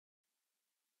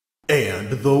And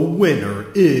the winner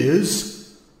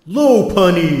is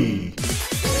Lopunny.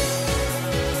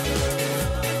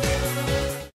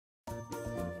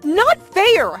 Not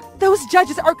fair! Those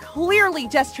judges are clearly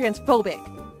just transphobic.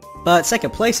 But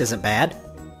second place isn't bad.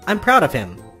 I'm proud of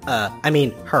him.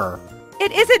 Her.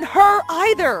 It isn't her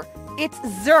either. It's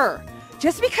Zer.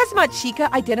 Just because Machika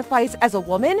identifies as a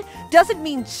woman doesn't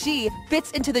mean she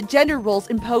fits into the gender roles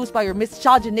imposed by your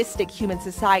misogynistic human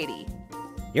society.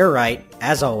 You're right,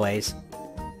 as always.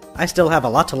 I still have a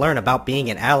lot to learn about being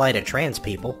an ally to trans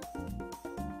people.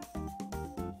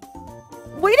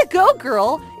 Way to go,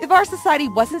 girl! If our society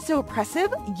wasn't so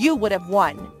oppressive, you would have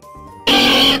won.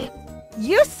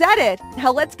 You said it!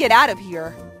 Now let's get out of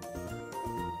here.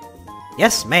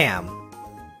 Yes, ma'am.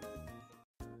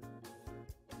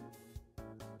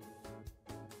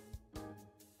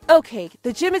 Okay,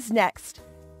 the gym is next.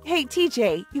 Hey,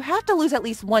 TJ, you have to lose at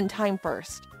least one time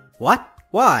first. What?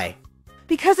 Why?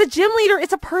 Because a gym leader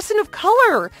is a person of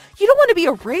color. You don't want to be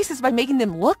a racist by making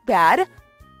them look bad.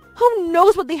 Who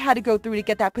knows what they had to go through to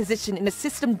get that position in a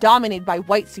system dominated by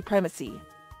white supremacy?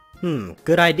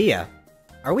 Good idea.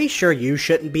 Are we sure you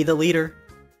shouldn't be the leader?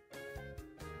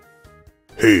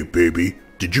 Hey, baby,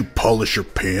 did you polish your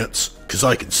pants? 'Cause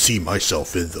I can see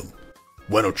myself in them.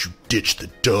 Why don't you ditch the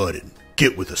dud and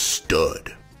get with a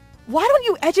stud? Why don't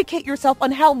you educate yourself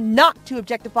on how not to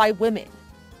objectify women?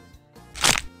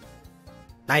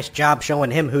 Nice job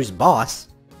showing him who's boss.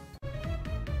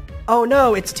 Oh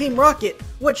no, it's Team Rocket!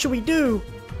 What should we do?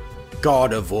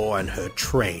 Gardevoir and her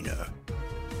trainer.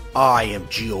 I am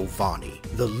Giovanni,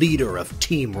 the leader of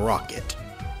Team Rocket.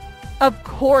 Of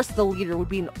course the leader would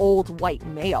be an old white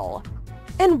male.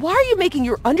 And why are you making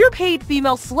your underpaid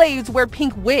female slaves wear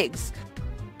pink wigs?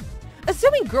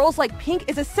 Assuming girls like pink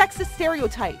is a sexist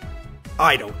stereotype.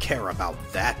 I don't care about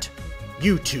that.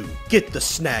 You two, get the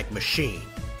snag machine.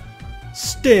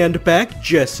 Stand back,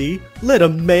 Jesse. Let a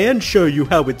man show you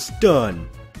how it's done.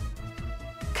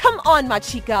 Come on,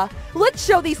 Machika. Let's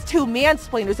show these two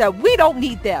mansplainers that we don't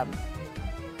need them.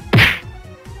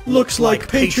 Looks like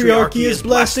patriarchy is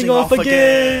blasting off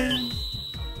again.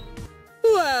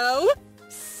 Wow,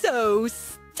 so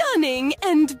stunning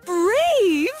and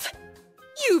brave.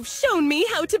 You've shown me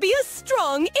how to be a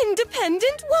strong,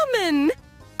 independent woman.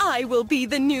 I will be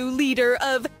the new leader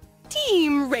of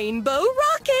Team Rainbow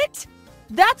Rocket.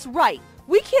 That's right.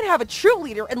 We can't have a true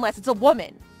leader unless it's a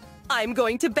woman. I'm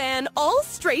going to ban all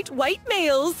straight white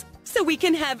males so we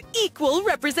can have equal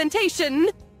representation.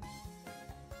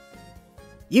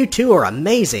 You two are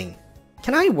amazing.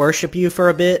 Can I worship you for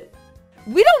a bit?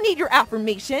 We don't need your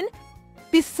affirmation.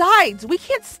 Besides, we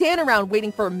can't stand around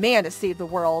waiting for a man to save the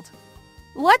world.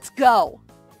 Let's go.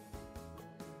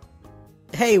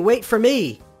 Hey, wait for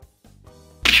me.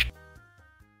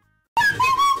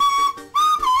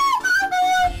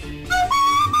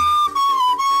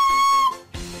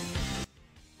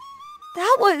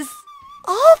 That was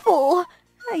awful.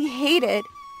 I hate it.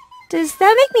 Does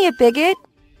that make me a bigot?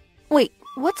 Wait,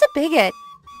 what's a bigot?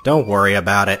 Don't worry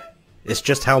about it. It's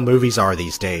just how movies are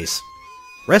these days.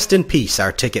 Rest in peace,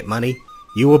 our ticket money.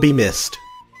 You will be missed.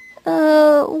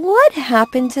 What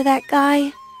happened to that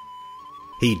guy?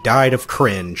 He died of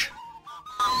cringe.